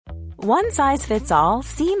One size fits all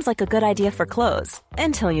seems like a good idea for clothes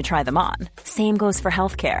until you try them on. Same goes for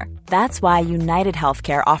healthcare. That's why United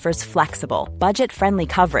Healthcare offers flexible, budget-friendly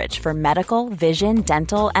coverage for medical, vision,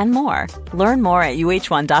 dental, and more. Learn more at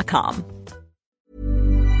uh1.com.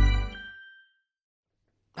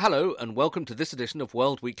 Hello and welcome to this edition of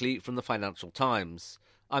World Weekly from the Financial Times.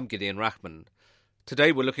 I'm Gideon Rachman.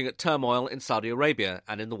 Today we're looking at turmoil in Saudi Arabia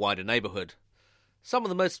and in the wider neighbourhood. Some of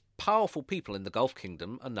the most powerful people in the Gulf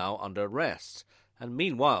Kingdom are now under arrest, and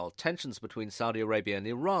meanwhile tensions between Saudi Arabia and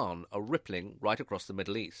Iran are rippling right across the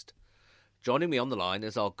Middle East. Joining me on the line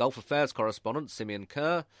is our Gulf Affairs correspondent Simeon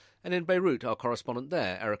Kerr, and in Beirut our correspondent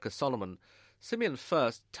there, Erica Solomon. Simeon,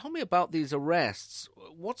 first, tell me about these arrests.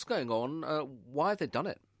 What's going on? Why have they done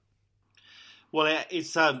it? Well,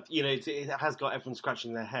 it's it has got everyone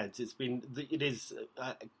scratching their heads. It is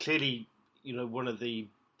clearly one of the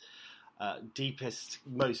deepest,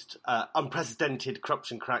 most unprecedented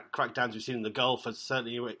corruption crackdowns we've seen in the Gulf, and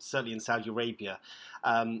certainly in Saudi Arabia.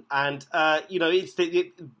 It's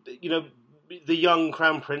the young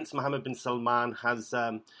Crown Prince Mohammed bin Salman has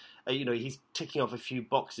he's ticking off a few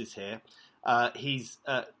boxes here. He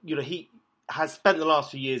has spent the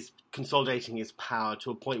last few years consolidating his power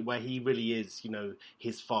to a point where he really is,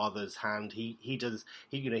 his father's hand. He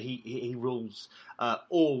rules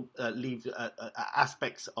all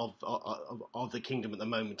aspects of the kingdom at the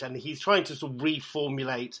moment, and he's trying to sort of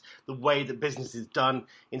reformulate the way that business is done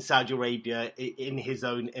in Saudi Arabia in his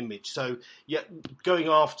own image. So, going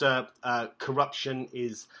after corruption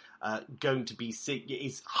is going to be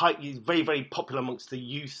is very, very popular amongst the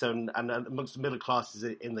youth and amongst the middle classes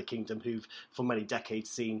in the kingdom, who've for many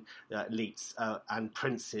decades seen elites and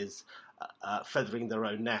princes feathering their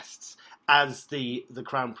own nests. As the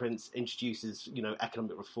Crown Prince introduces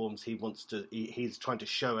economic reforms, he's trying to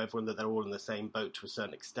show everyone that they're all in the same boat to a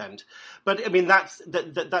certain extent. But I mean that's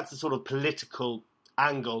a sort of political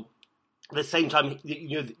angle. At the same time,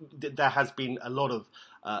 there has been a lot of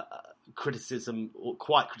criticism, or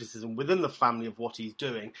quiet criticism, within the family of what he's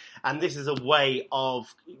doing, and this is a way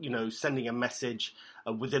of sending a message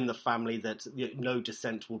within the family that no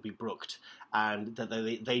dissent will be brooked, and that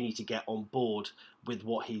they need to get on board with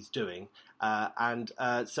what he's doing.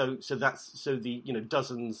 So the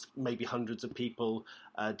dozens, maybe hundreds of people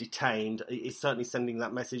detained is certainly sending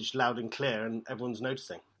that message loud and clear, and everyone's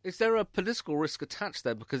noticing. Is there a political risk attached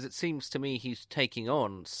there? Because it seems to me he's taking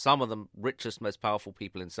on some of the richest, most powerful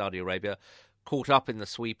people in Saudi Arabia, caught up in the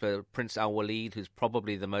sweep of Prince Al Walid, who's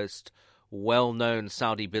probably the most well-known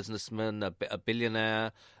Saudi businessman, a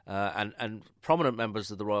billionaire, and prominent members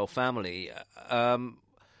of the royal family.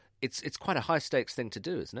 It's quite a high-stakes thing to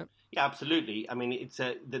do, isn't it? Yeah, absolutely. I mean,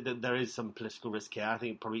 there is some political risk here. I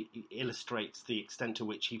think it probably illustrates the extent to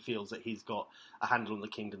which he feels that he's got a handle on the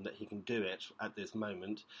kingdom, that he can do it at this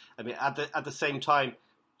moment. I mean, at the same time,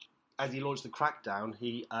 as he launched the crackdown,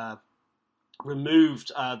 he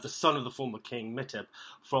removed the son of the former king, Mitab,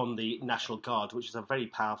 from the National Guard, which is a very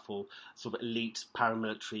powerful sort of elite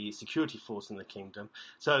paramilitary security force in the kingdom.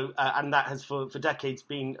 So, and that has for decades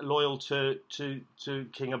been loyal to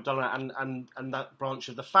King Abdullah and that branch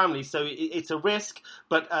of the family. So it's a risk,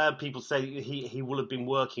 but people say he will have been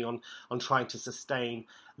working on trying to sustain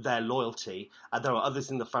their loyalty. There are others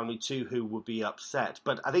in the family too who would be upset,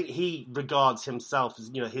 but I think he regards himself as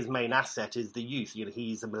his main asset is the youth.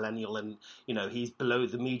 He's a millennial, and he's below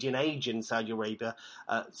the median age in Saudi Arabia.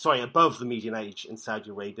 Above the median age in Saudi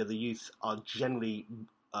Arabia. The youth are generally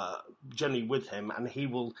with him, and he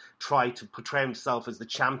will try to portray himself as the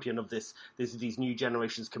champion of these new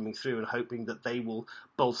generations coming through, and hoping that they will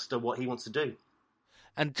bolster what he wants to do.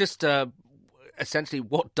 And just essentially,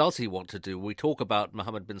 what does he want to do? We talk about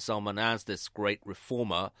Mohammed bin Salman as this great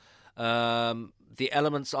reformer. The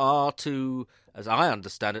elements are to, as I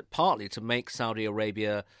understand it, partly to make Saudi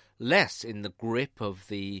Arabia less in the grip of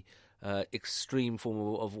the extreme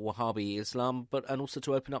form of Wahhabi Islam, and also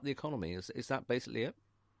to open up the economy. Is that basically it?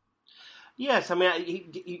 Yes, I mean,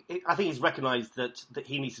 I think he's recognised that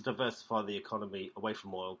he needs to diversify the economy away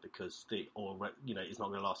from oil, because the oil, is not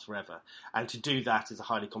going to last forever, and to do that is a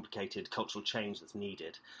highly complicated cultural change that's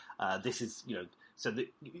needed. This is,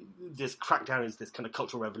 this crackdown is this kind of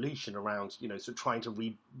cultural revolution around, trying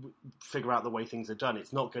to figure out the way things are done.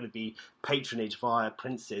 It's not going to be patronage via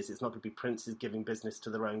princes. It's not going to be princes giving business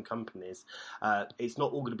to their own companies. It's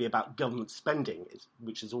not all going to be about government spending,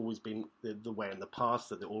 which has always been the way in the past,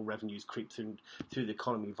 that all revenues creep through the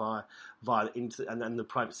economy via and then the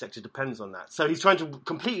private sector depends on that. So he's trying to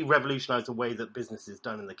completely revolutionise the way that business is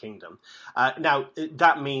done in the kingdom. Now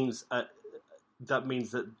that means that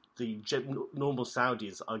the normal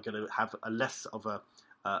Saudis are going to have a less of a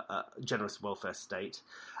generous welfare state.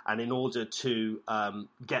 And in order to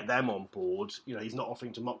get them on board, he's not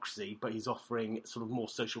offering democracy, but he's offering sort of more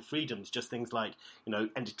social freedoms, just things like,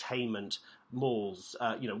 entertainment, malls.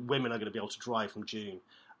 Women are going to be able to drive from June.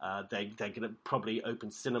 They're going to probably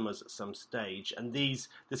open cinemas at some stage. And this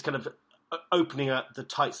kind of opening up the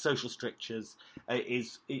tight social strictures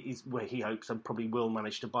is where he hopes and probably will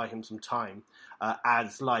manage to buy him some time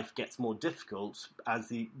as life gets more difficult,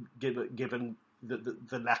 given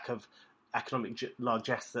the lack of economic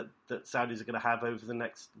largesse that Saudis are going to have over the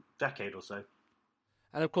next decade or so.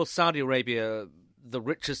 And of course, Saudi Arabia, the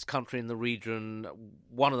richest country in the region,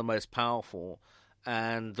 one of the most powerful,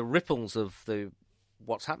 and the ripples of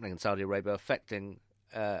what's happening in Saudi Arabia affecting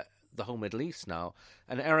the whole Middle East now.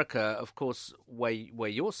 And Erica, of course, where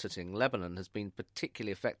you're sitting, Lebanon, has been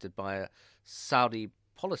particularly affected by Saudi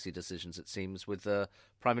policy decisions, it seems, with the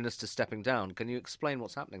Prime Minister stepping down. Can you explain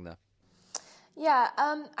what's happening there? Yeah,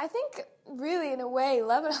 I think really in a way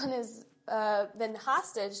Lebanon has been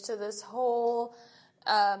hostage to this whole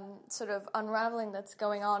sort of unraveling that's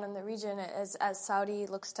going on in the region as Saudi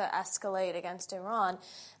looks to escalate against Iran.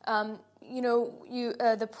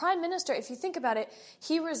 The Prime Minister, if you think about it,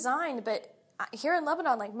 he resigned, but here in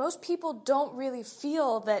Lebanon, like most people don't really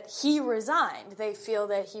feel that he resigned. They feel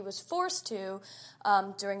that he was forced to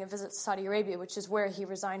during a visit to Saudi Arabia, which is where he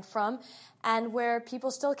resigned from, and where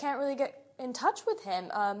people still can't really get in touch with him.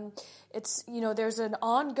 There's an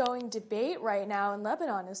ongoing debate right now in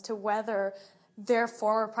Lebanon as to whether their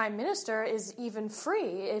former prime minister is even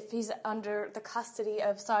free if he's under the custody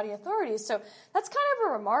of Saudi authorities. So that's kind of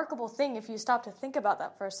a remarkable thing if you stop to think about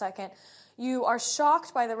that for a second. You are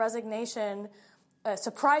shocked by the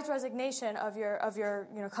surprise resignation of your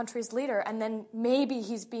country's leader, and then maybe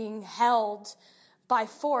he's being held by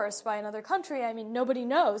force by another country. I mean, nobody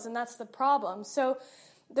knows, and that's the problem. So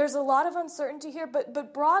there's a lot of uncertainty here,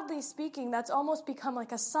 but broadly speaking, that's almost become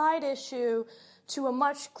like a side issue to a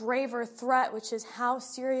much graver threat, which is how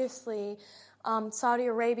seriously Saudi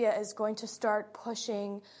Arabia is going to start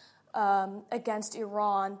pushing against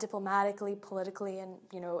Iran diplomatically, politically, and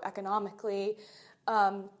economically.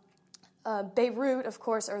 Beirut, of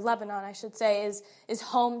course, or Lebanon, I should say, is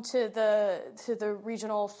home to the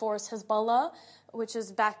regional force Hezbollah, which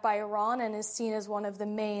is backed by Iran and is seen as one of the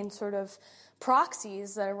main sort of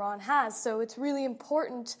proxies that Iran has. So it's really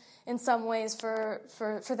important in some ways for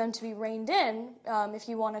them to be reined in if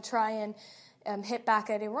you want to try and hit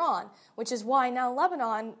back at Iran, which is why now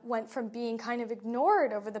Lebanon went from being kind of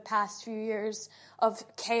ignored over the past few years of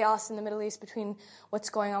chaos in the Middle East between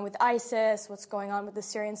what's going on with ISIS, what's going on with the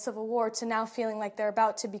Syrian civil war, to now feeling like they're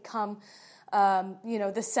about to become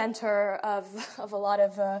the center of a lot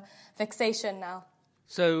of fixation now.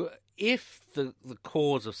 So if the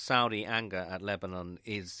cause of Saudi anger at Lebanon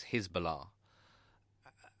is Hezbollah,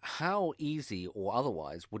 how easy or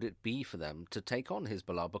otherwise would it be for them to take on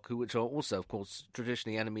Hezbollah, which are also, of course,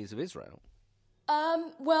 traditionally enemies of Israel?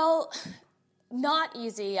 Well, not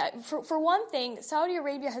easy. For one thing, Saudi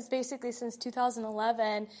Arabia has basically since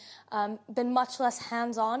 2011 been much less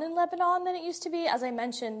hands-on in Lebanon than it used to be. As I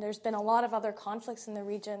mentioned, there's been a lot of other conflicts in the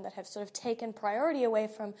region that have sort of taken priority away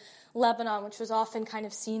from Lebanon, which was often kind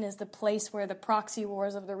of seen as the place where the proxy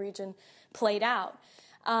wars of the region played out.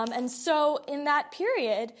 And so in that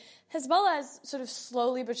period, Hezbollah has sort of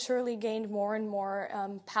slowly but surely gained more and more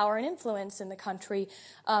power and influence in the country,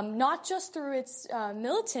 not just through its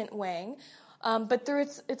militant wing, but through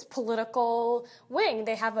its political wing.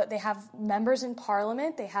 They have members in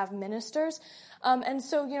parliament, they have ministers, and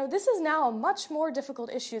so this is now a much more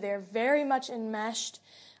difficult issue. They're very much enmeshed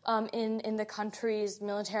in the country's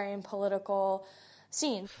military and political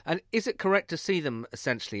scene. And is it correct to see them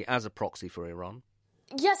essentially as a proxy for Iran?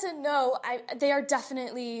 Yes and no. They are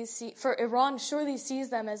definitely for Iran surely sees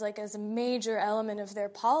them as a major element of their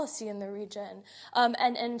policy in the region,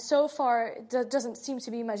 and so far there doesn't seem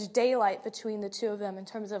to be much daylight between the two of them in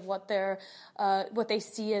terms of what they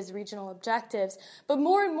see as regional objectives. But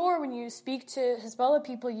more and more, when you speak to Hezbollah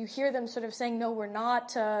people, you hear them sort of saying, "No, we're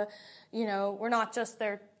not. We're not just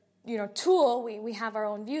their." Tool, we have our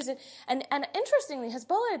own views. And interestingly,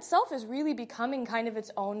 Hezbollah itself is really becoming kind of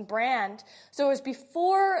its own brand. So it was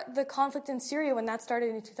before the conflict in Syria, when that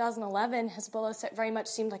started in 2011, Hezbollah very much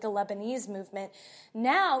seemed like a Lebanese movement.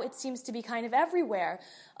 Now it seems to be kind of everywhere.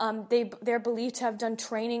 They're believed to have done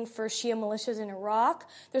training for Shia militias in Iraq.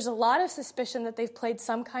 There's a lot of suspicion that they've played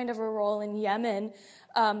some kind of a role in Yemen,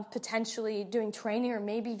 potentially doing training or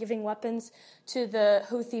maybe giving weapons to the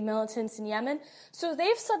Houthi militants in Yemen. So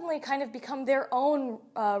they've suddenly kind of become their own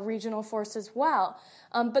regional force as well.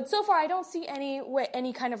 But so far, I don't see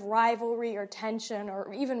any kind of rivalry or tension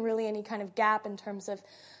or even really any kind of gap in terms of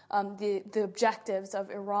the objectives of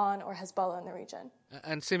Iran or Hezbollah in the region.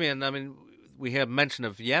 And Simeon, I mean, we hear mention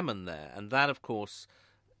of Yemen there, and that, of course,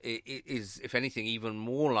 is, if anything, even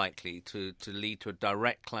more likely to lead to a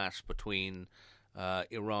direct clash between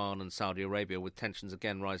Iran and Saudi Arabia, with tensions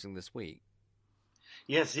again rising this week.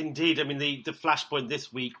 Yes, indeed. I mean, the flashpoint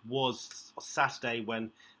this week was Saturday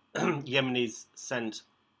when Yemenis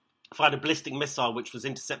fired a ballistic missile which was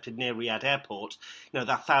intercepted near Riyadh airport, that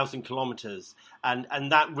 1,000 kilometres, and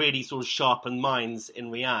that really sort of sharpened minds in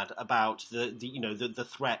Riyadh about the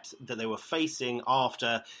threat that they were facing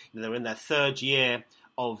after they were in their third year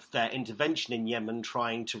of their intervention in Yemen,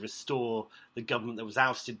 trying to restore the government that was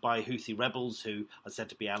ousted by Houthi rebels who are said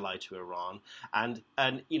to be allied to Iran, and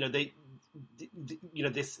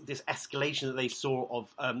this escalation that they saw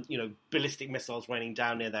of ballistic missiles raining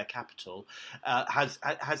down near their capital has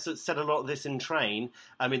set a lot of this in train.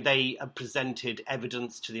 I mean, they presented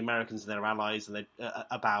evidence to the Americans and their allies, and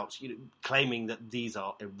about claiming that these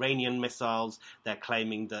are Iranian missiles. They're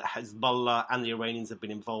claiming that Hezbollah and the Iranians have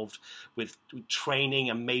been involved with training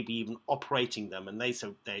and maybe even operating them, and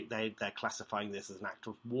they're classifying this as an act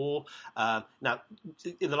of war. Now,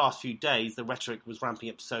 in the last few days, the rhetoric was ramping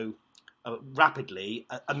up so rapidly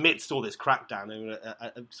amidst all this crackdown,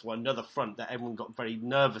 so another front that everyone got very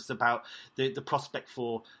nervous about the prospect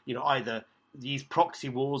for either these proxy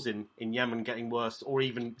wars in Yemen getting worse, or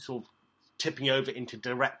even sort of tipping over into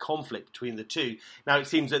direct conflict between the two. Now it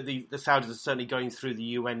seems that the Saudis are certainly going through the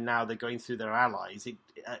UN now. They're going through their allies.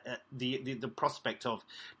 The prospect of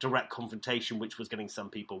direct confrontation, which was getting some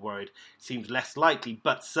people worried, seems less likely.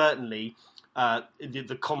 But certainly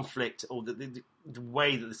the conflict, or the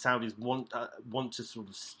way that the Saudis want to sort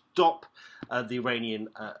of stop the Iranian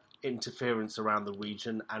interference around the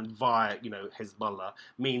region and via Hezbollah,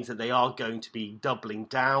 means that they are going to be doubling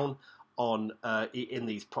down on in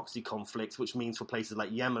these proxy conflicts, which means for places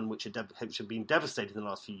like Yemen, which have been devastated in the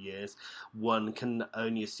last few years, one can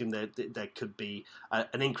only assume that there could be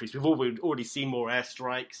an increase. We've already seen more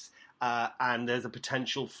airstrikes. And there's a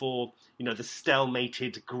potential for the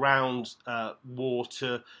stalemated ground war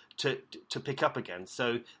to pick up again.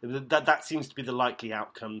 So that seems to be the likely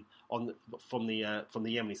outcome from the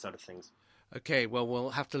Yemeni side of things. Okay, well, we'll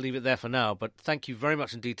have to leave it there for now. But thank you very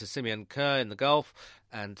much indeed to Simeon Kerr in the Gulf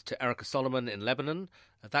and to Erica Solomon in Lebanon.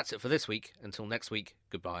 That's it for this week. Until next week,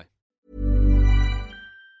 goodbye.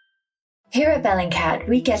 Here at Bellingcat,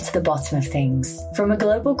 we get to the bottom of things. From a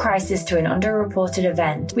global crisis to an underreported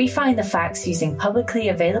event, we find the facts using publicly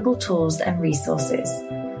available tools and resources,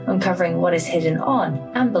 uncovering what is hidden on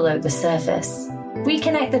and below the surface. We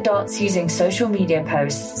connect the dots using social media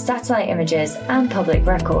posts, satellite images, and public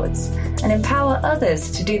records, and empower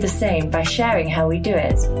others to do the same by sharing how we do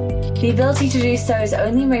it. The ability to do so is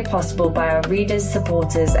only made possible by our readers,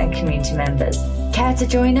 supporters, and community members. Care to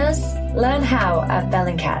join us? Learn how at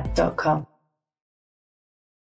bellingcat.com.